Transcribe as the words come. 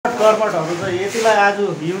कर्मठहरू चाहिँ यतिलाई आज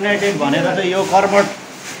युनाइटेड भनेर चाहिँ यो कर्मठ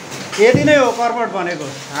यति नै हो कर्मठ भनेको।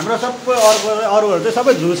 हाम्रो सबै अरूहरू चाहिँ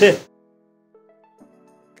सबै झुसे।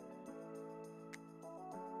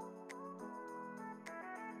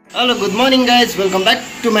 Hello good morning guys, welcome back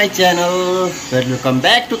to my channel, welcome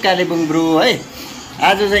back to Kalimpong bro है।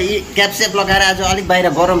 आज चाहिँ क्यापसेप लगाएर आज अलिक बाहिर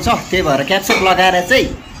गरम छ, त्यही भएर क्यापसेप लगाएर चाहिँ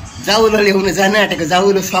जाउलो ल्याउनु जान आँटेको।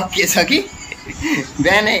 जाउलो सकिएछ कि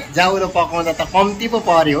बिहानै जाउलो पकाउँदा त कम्ती पो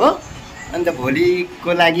पर्यो हो। अन्त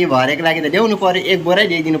भोलिको लागि भरेको लागि त ल्याउनु पऱ्यो, एक बोरै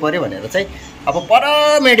ल्याइदिनु पऱ्यो भनेर चाहिँ अब पर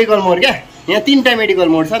मेडिकल मोड क्या, यहाँ 3टा मेडिकल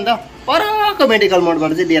मोड छ नि त। परको मेडिकल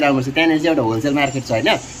मोडबाट चाहिँ लिएर आउनु छ। त्यहाँनिर चाहिँ एउटा होलसेल मार्केट छ होइन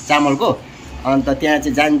चामलको। अन्त त्यहाँ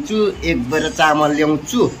चाहिँ जान्छु, एक बोरा चामल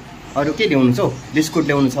ल्याउँछु। अरू के ल्याउनु छ हौ, बिस्कुट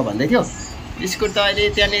ल्याउनु छ भन्दै थियो। बिस्कुट त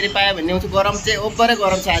अहिले त्यहाँनिर पायो भने ल्याउँछु। गरम चाहिँ ओभरै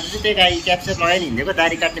गरम छ आज चाहिँ, त्यही गाई क्याप्सेप लगाएर हिँडेको।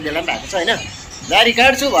 दारी काट्ने बेला पनि भएको छ होइन, दारी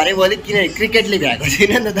काट्छु भरे भोलि किनभने क्रिकेटले भ्याएको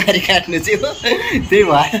छैन नि त दारी काट्नु चाहिँ हो, त्यही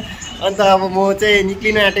भएर। अन्त अब म चाहिँ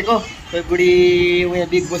निक्लिनु आँटेको। खोइ बुढी उयो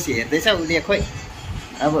बिग बोस हेर्दैछ, उसले खोइ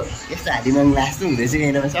अब यस्तो हालिमाग्नु लास्तो हुँदैछ,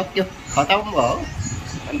 यहाँनिर सक्यो खतम भयो।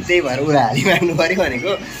 अनि त्यही भएर उसलाई हालिमाग्नु पऱ्यो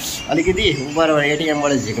भनेको। अलिकति उपरबाट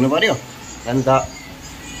एटिएमबाट झिक्नु पऱ्यो। अन्त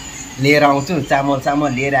लिएर आउँछु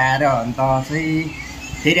चामल लिएर आएर। अन्त चाहिँ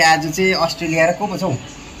फेरि आज चाहिँ अस्ट्रेलिया र को पो छ हौ,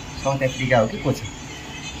 साउथ अफ्रिका हो कि को छ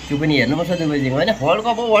त्यो पनि हेर्नुपर्छ त्यो बजीको होइन। वर्ल्ड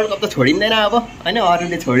कप हो, वर्ल्ड कप त छोडिँदैन अब होइन,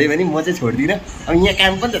 अरूले छोड्यो भने म चाहिँ छोड्दिनँ। अब यहाँ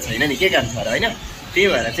काम पनि त छैन नि, के काम छ र होइन। त्यही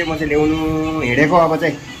भएर चाहिँ म चाहिँ ल्याउनु हिँडेको। अब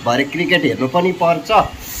चाहिँ भरे क्रिकेट हेर्नु पनि पर्छ,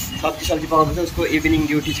 सब्जी पकाउँदैछ, उसको इभिनिङ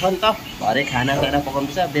ड्युटी छ नि त। भरे खानासाना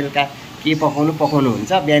पकाउँदैछ, बेलुका के पकाउनु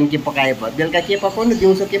हुन्छ। बिहान के पकायो बेलुका के पकाउनु,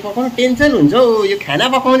 दिउँसो के पकाउनु, टेन्सन हुन्छ हौ। यो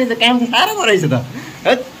खाना पकाउने त काम त साह्रो रहेछ त।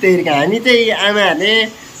 त्यही हामी चाहिँ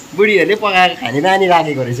आमाहरूले बुढीहरूले पकाएको खाने बानी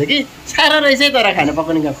राखेको रहेछ कि, साह्रो रहेछ है तर खाना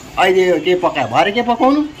पकाउने काम। अहिले के पकायो भरे के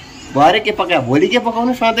पकाउनु, भरे के पकायो भोलि के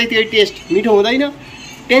पकाउनु, सधैँ त्यो टेस्ट मिठो हुँदैन।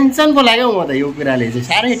 टेन्सन पो लाग्यो म त, यो कुराले चाहिँ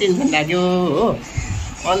साह्रै टेन्सन लाग्यो हो।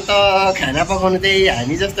 अन्त खाना पकाउनु चाहिँ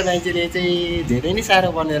हामी जस्तो मान्छेले चाहिँ धेरै नै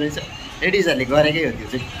साह्रो पर्ने रहेछ। लेडिजहरूले गरेकै हो त्यो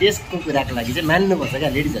चाहिँ, त्यसको कुराको लागि चाहिँ मान्नुपर्छ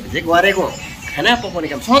क्या। लेडिजहरूले चाहिँ गरेको खाना पकाउने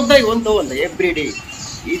काम सधैँ हो नि त हो, अन्त every day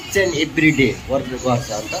each and every day work गर्छ।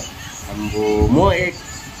 अन्त हाम्रो म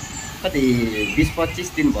कति 20-25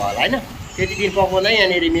 दिन भयो होला होइन, त्यति दिन पकाउँदा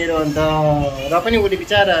यहाँनिर मेरो। अन्त र पनि उसले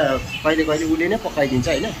बिचारा कहिले उसले नै पकाइदिन्छ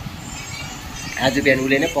होइन। आज बिहान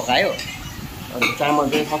उसले नै पकायो। अन्त चामल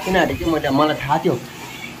चाहिँ सकिन आँटेको मलाई थाहा थियो।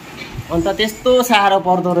 अन्त त्यस्तो साह्रो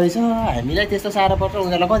पर्दो रहेछ हामीलाई, त्यस्तो साह्रो पर्छ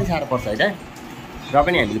उनीहरूलाई कति साह्रो पर्छ होइन। र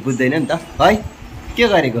पनि हामीले बुझ्दैन नि त है। के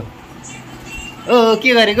गरेको ओ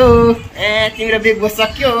के गरेको, तिम्रो बिग बोस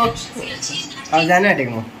सक्यो। अब जानु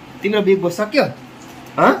आँटेको म, तिम्रो बिग बोस सक्यो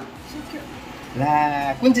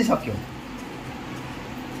ला। कुन चाहिँ सक्यो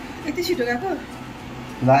यति छिटो गएको?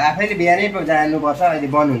 ल आफैले बिहानै जानुपर्छ, अहिले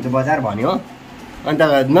बन्द हुन्छ बजार भन्यो। अन्त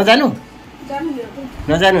नजानु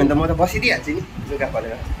भने त म त बसिदिइहाल्छु नि लुगा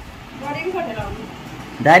परेर।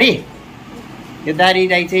 दारी यो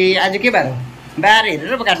दारीलाई चाहिँ आज के बार हो, बार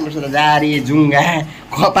हेरेर पो काट्नुपर्छ त। दारी जुङ्गा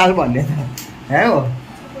कपाल भन्ने त हो।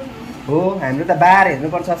 हाम्रो त बार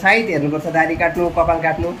हेर्नुपर्छ, साइड हेर्नुपर्छ, दारी काट्नु कपाल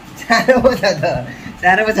काट्नु। साह्रो पो छ त,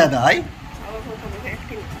 साह्रो पो छ त है।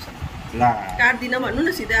 ल काट्दिनँ भन्नु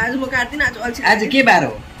न सिधै, आज म काट्दिनँ। आज अल्छी। आज के बार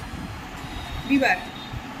हो? बिहिबार।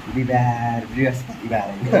 बृहस्पतिबार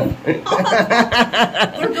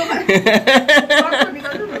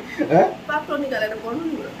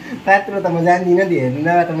पात्रो त म जान्दिनँ नि हेर्नु,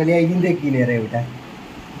 नभए त म ल्याइदिन्थेँ किनेर एउटा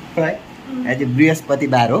है। आज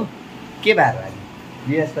बृहस्पतिबार हो। के बार हो आज?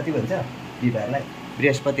 बृहस्पति भन्छ बिहिबारलाई,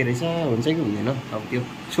 बृहस्पति रहेछ। हुन्छ कि हुँदैन अब त्यो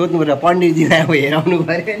सोध्नु पर्छ, पण्डितजीलाई अब हेराउनु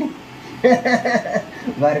पऱ्यो नि।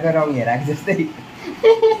 घरको रङ हेराएको जस्तै।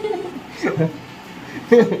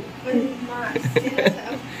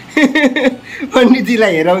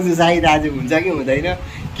 पण्डितजीलाई हेराउँछु सायद आज हुन्छ कि हुँदैन,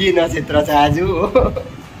 के नक्षत्र छ आज हो।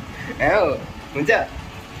 हुन्छ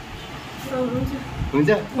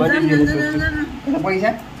पैसा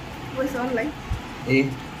ए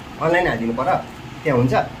अनलाइन हालिदिनु पर्यो त्यहाँ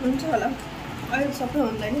हुन्छ होला सबै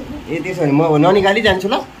अनलाइन। ए त्यसो भने म ननिकाली जान्छु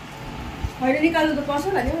ल। निकाल्नु त पर्छ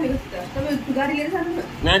होला नि तपाईँ गाडी लिएर जानु न।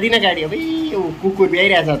 नादिनँ गाडी, अब यो कुकुर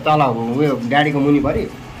ब्याइरहेछ तल उयो गाडीको मुनि पऱ्यो।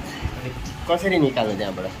 कसरी निकाल्नु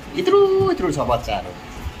त्यहाँबाट, यत्रो छ बच्चाहरू।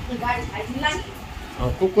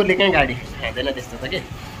 कुकुरले कहाँ गाडी खाँदैन त्यस्तो त के।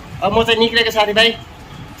 अब म चाहिँ निक्लेको साथीभाइ,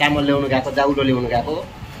 चामल ल्याउनु गएको, जाउलो ल्याउनु गएको।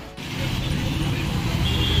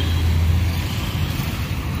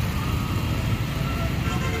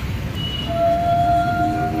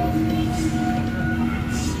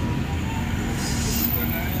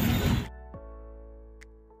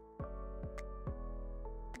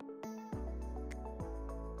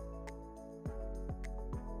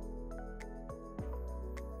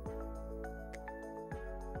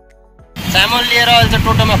 चामल लिएर अहिले चाहिँ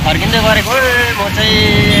टोटोमा फर्किँदै गरेको म चाहिँ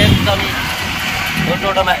एकदम यो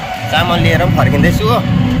टोटोमा चामल लिएर पनि फर्किँदैछु हो।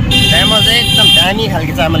 चामल चाहिँ एकदम दामी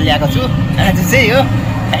खालको चामल ल्याएको छु आज चाहिँ हो,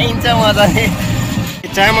 खाइन्छ मजाले।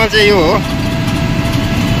 चामल चाहिँ यो हो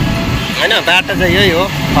होइन, बाटो चाहिँ यही हो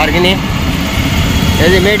फर्किने। यो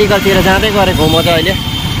चाहिँ मेडिकलतिर जाँदै गरेको हो म चाहिँ अहिले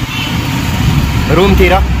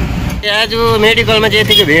रुमतिर। आज मेडिकलमा चाहिँ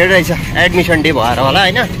यतिको भिड रहेछ, एडमिसन डे भएर होला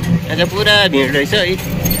होइन, यहाँ चाहिँ पुरा भिड रहेछ है।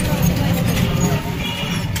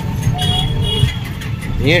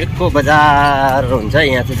 भिडको बजार हुन्छ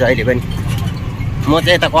यहाँ चाहिँ जहिले पनि। म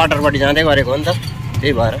चाहिँ यता क्वार्टरपट्टि जाँदै गरेको हो नि त,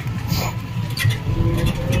 त्यही भएर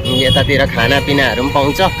यतातिर खानापिनाहरू पनि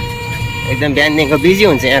पाउँछ। एकदम बिहानदेखिको बिजी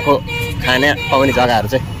हुन्छ यहाँको खाना पाउने जग्गाहरू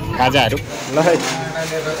चाहिँ, खाजाहरू। ल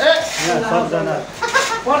सबजना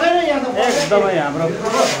एकदमै हाम्रो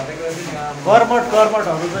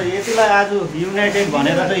कर्मठहरू चाहिँ यतिलाई आज युनाइटेड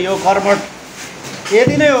भनेर चाहिँ यो कर्मठ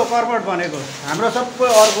यति नै हो कर्मठ भनेको। हाम्रो सबै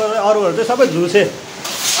अरूहरू चाहिँ सबै झुसे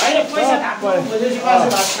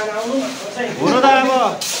हुनु त। अब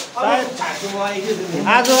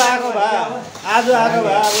आज आएको भए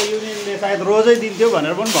अब युनियनले सायद रोजै दिन्थ्यो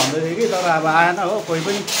भनेर पनि भन्दै थियो कि, तर अब आएन हो कोही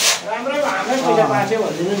पनि।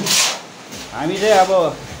 हामी चाहिँ अब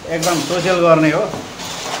एकदम सोसियल गर्ने हो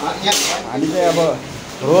हामी चाहिँ। अब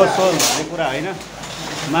रोज सोच भन्ने कुरा होइन,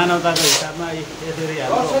 मानवताको हिसाबमा यसरी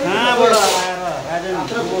कहाँबाट आएर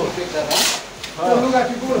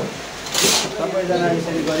सबैजना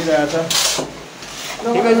यसरी गरिरहेछ।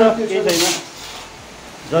 ठिकै छ, केही छैन,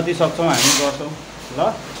 जति सक्छौँ हामी गर्छौँ। ल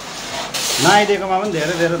नआइदिएकोमा पनि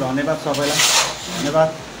धेरै धेरै धन्यवाद सबैलाई, धन्यवाद।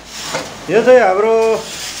 यो चाहिँ हाम्रो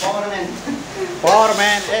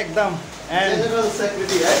पावरम्यान एकदम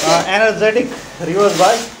एनर्जेटिक रिवाज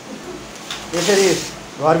भाइ यसरी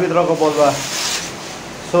घरभित्रको बोलुवा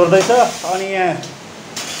सोर्दैछ। अनि यहाँ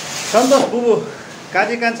सन्तोष बुबु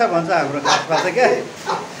काजी कान्छा भन्छ हाम्रो खासमा चाहिँ क्या,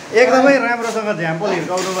 एकदमै राम्रोसँग झ्याम्पल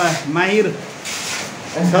हिर्काउनुमा माहिर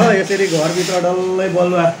छ। यसरी घरभित्र डल्लै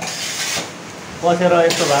बलुवा पसेर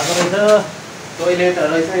यस्तो भएको रहेछ।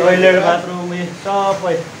 टोइलेट बाथरुम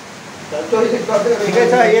सबै ठिकै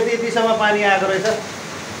छ। यतिसम्म पानी आएको रहेछ।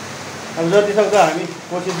 अब जति सक्दो हामी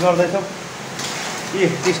कोसिस गर्दैछौँ कि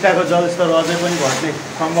टिस्टाको जलस्तर अझै पनि घट्ने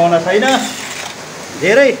सम्भावना छैन।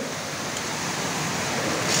 धेरै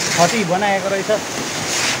क्षति बनाएको रहेछ।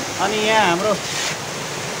 अनि यहाँ हाम्रो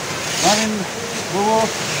नवीन बुबु,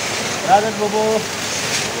 राजेश बुबु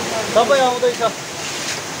सबै आउँदैछ।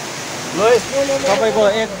 ल तपाईँको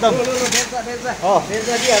एकदम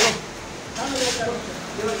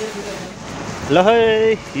ल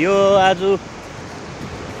यो आज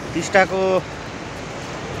टिस्टाको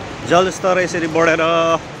जलस्तर यसरी बढेर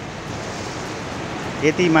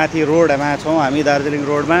यति माथि रोडमा छौँ हामी, दार्जिलिङ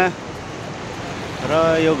रोडमा। र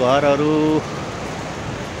यो घरहरू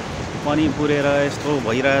पनि पुरेर यस्तो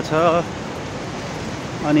भइरहेछ।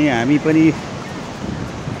 अनि हामी पनि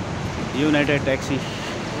युनाइटेड ट्याक्सी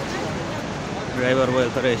ड्राइभर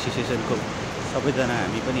वेलफेयर एसोसिएसनको सबैजना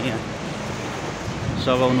हामी पनि यहाँ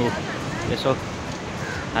सघाउनु यसो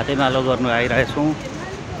हातेमालो गर्नु आइरहेछौँ।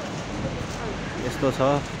 यस्तो छ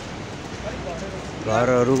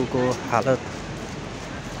घरहरूको हालत।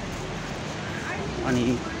 अनि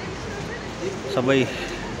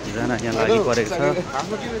सबैजना यहाँ लागि परेको छ।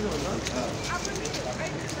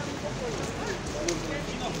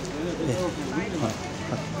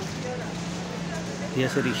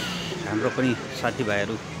 यसरी हाम्रो पनि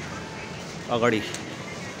साथीभाइहरू अगाडि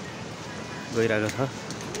गइरहेको छ।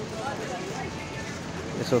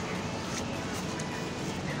 यसो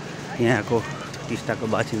यहाँको टिस्टाको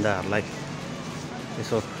बासिन्दाहरूलाई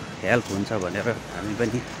यसो हेल्प हुन्छ भनेर हामी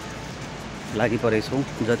पनि लागि परेको छौँ।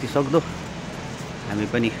 जति सक्दो हामी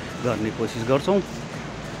पनि गर्ने कोसिस गर्छौँ।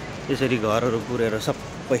 यसरी घरहरू पुरेर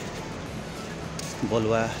सबै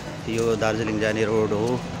बलुवा, यो दार्जिलिङ जाने रोड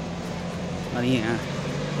हो। अनि यहाँ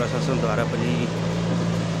प्रशासनद्वारा पनि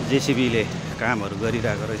जेसिबीले कामहरू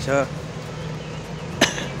गरिरहेको रहेछ।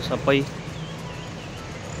 सबै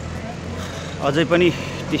अझै पनि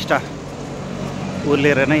टिस्टा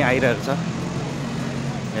उर्लेर नै आइरहेको छ।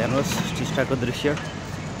 हेर्नुहोस् टिस्टाको दृश्य।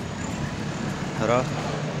 र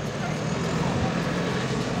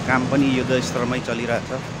काम पनि युद्धस्तरमै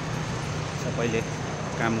चलिरहेछ। सबैले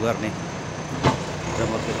काम गर्ने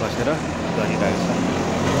जमतले बसेर गरिरहेको छ।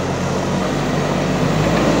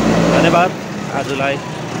 धन्यवाद। आजलाई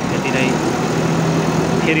यति नै।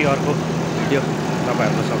 फेरि अर्को भिडियो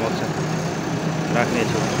तपाईँहरूको समक्ष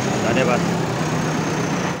राख्नेछु। धन्यवाद।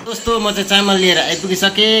 दोस्तो म चाहिँ चामल लिएर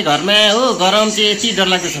आइपुगिसकेँ घरमा हो। गरम चाहिँ यति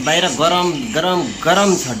डरलाग्दो छ, बाहिर गरम गरम गरम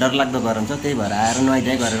छ, डरलाग्दो गरम छ। त्यही भएर आएर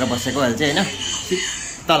नुहाइधुवाइ गरेर बसेको अहिले चाहिँ होइन,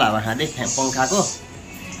 शीतल हावा खाँदै पङ्खाको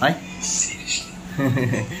है।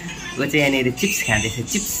 ऊ चाहिँ यहाँनिर चिप्स खाँदैछ,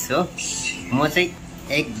 चिप्स हो। म चाहिँ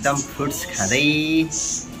एकदम फ्रुट्स खाँदै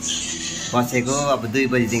बसेको। अब 2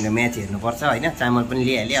 बजीदेखिको म्याच हेर्नुपर्छ होइन। चामल पनि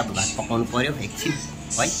लिइहालेँ, अब भात पकाउनु पर्यो एकछिन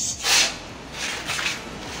है।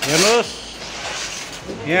 हेर्नुहोस्,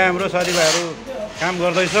 यहाँ हाम्रो साथीभाइहरू काम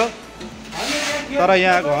गर्दैछ, तर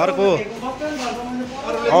यहाँ घरको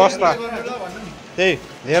अवस्था त्यही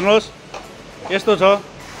हेर्नुहोस् यस्तो छ।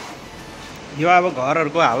 यो अब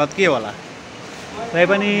घरहरूको हालत के होला। तै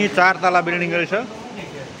पनि 4 तला बिल्डिङ रहेछ।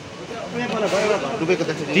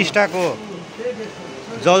 टिस्टाको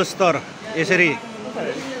जलस्तर यसरी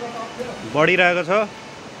बढिरहेको छ,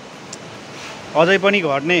 अझै पनि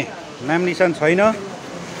घट्ने नाम निशान छैन।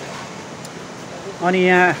 अनि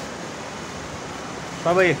यहाँ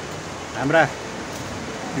सबै हाम्रा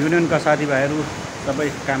युनियनका साथीभाइहरू सबै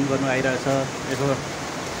काम गर्नु आइरहेछ यसो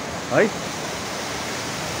है।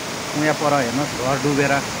 यहाँ पर हेर्नुहोस्, घर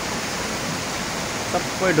डुबेर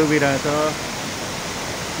सबै डुबिरहेछ।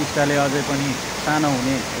 टिस्टाले अझै पनि सानो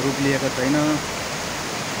हुने रूप लिएको छैन।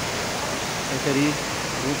 यसरी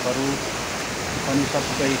रुखहरू पनि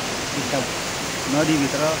सबै टिस्टा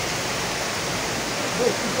नदीभित्र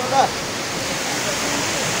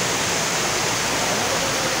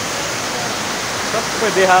सबै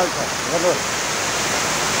बेहाल छ। हेर्नुहोस्,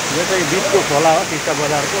 यो चाहिँ बिचको खोला हो टिस्टा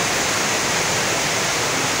बजारको।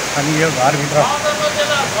 अनि यो घरभित्र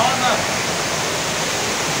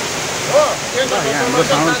यहाँ हाम्रो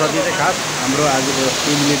साउन्ड साथी चाहिँ खास हाम्रो आजको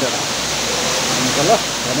टिम लिडर हुनुहुन्छ। ल,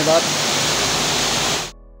 धन्यवाद।